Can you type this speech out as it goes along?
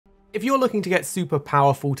If you're looking to get super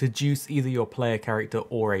powerful to juice either your player character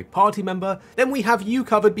or a party member, then we have you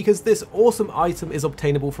covered because this awesome item is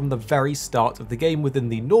obtainable from the very start of the game within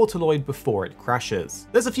the Nautiloid before it crashes.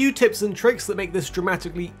 There's a few tips and tricks that make this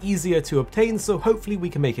dramatically easier to obtain, so hopefully we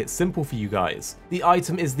can make it simple for you guys. The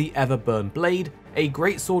item is the Everburn Blade, a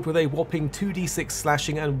great sword with a whopping 2d6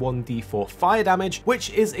 slashing and 1d4 fire damage, which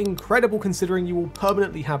is incredible considering you will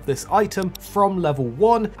permanently have this item from level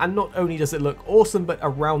 1, and not only does it look awesome, but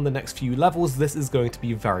around the next few levels this is going to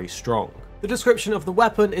be very strong. The description of the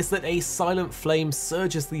weapon is that a silent flame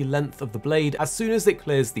surges the length of the blade as soon as it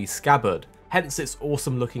clears the scabbard, hence its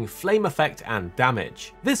awesome looking flame effect and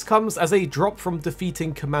damage. This comes as a drop from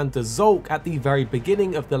defeating Commander Zolk at the very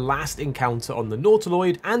beginning of the last encounter on the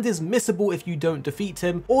Nautiloid, and is missable if you don't defeat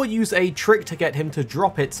him or use a trick to get him to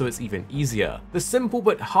drop it so it's even easier. The simple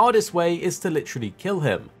but hardest way is to literally kill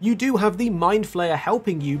him. You do have the Mind Flayer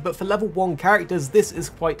helping you, but for level 1 characters this is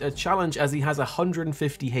quite a challenge as he has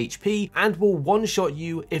 150 HP and will one-shot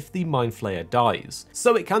you if the Mind Flayer dies.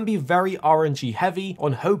 So it can be very RNG heavy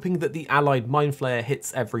on hoping that the allied Mind Flayer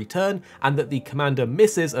hits every turn and that the commander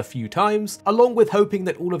misses a few times, along with hoping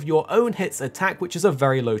that all of your own hits attack, which is a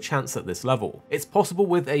very low chance at this level. It's possible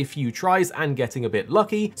with a few tries and getting a bit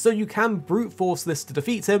lucky, so you can brute force this to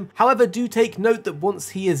defeat him. However, do take note that once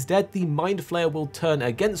he is dead, the Mind Flayer will turn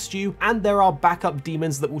against you, and there are backup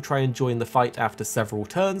demons that will try and join the fight after several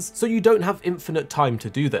turns, so you don't have infinite time to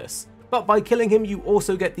do this. But by killing him you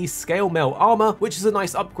also get the Scale Mail armor, which is a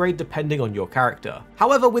nice upgrade depending on your character.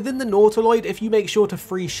 However, within the Nautiloid, if you make sure to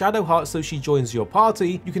free Shadowheart so she joins your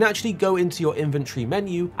party, you can actually go into your inventory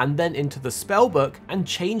menu and then into the spell book and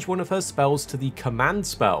change one of her spells to the command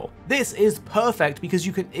spell. This is perfect because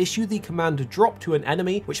you can issue the command drop to an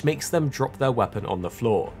enemy, which makes them drop their weapon on the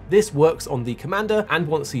floor. This works on the commander, and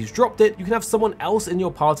once he's dropped it, you can have someone else in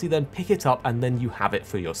your party then pick it up and then you have it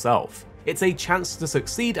for yourself. It's a chance to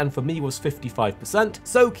succeed, and for me was 55%,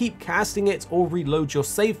 so keep casting it or reload your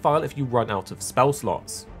save file if you run out of spell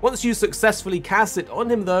slots. Once you successfully cast it on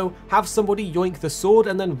him though, have somebody yoink the sword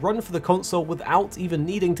and then run for the console without even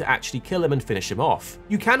needing to actually kill him and finish him off.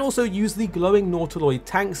 You can also use the glowing Nautiloid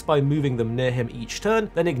tanks by moving them near him each turn,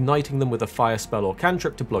 then igniting them with a fire spell or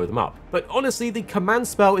cantrip to blow them up. But honestly, the command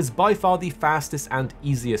spell is by far the fastest and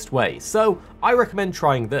easiest way, so I recommend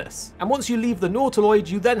trying this. And once you leave the Nautiloid,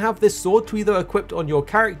 you then have this sword to either equip on your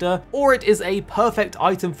character, or it is a perfect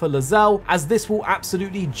item for Lizelle, as this will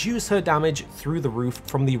absolutely juice her damage through the roof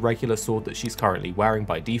from the regular sword that she's currently wearing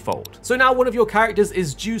by default. So now one of your characters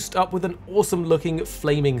is juiced up with an awesome looking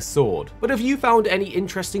flaming sword. But have you found any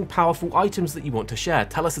interesting powerful items that you want to share?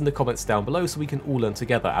 Tell us in the comments down below so we can all learn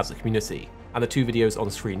together as a community. And the 2 videos on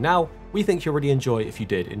screen now, we think you'll really enjoy if you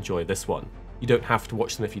did enjoy this one. You don't have to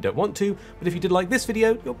watch them if you don't want to, but if you did like this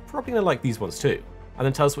video, you're probably gonna like these ones too. And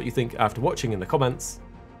then tell us what you think after watching in the comments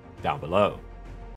down below.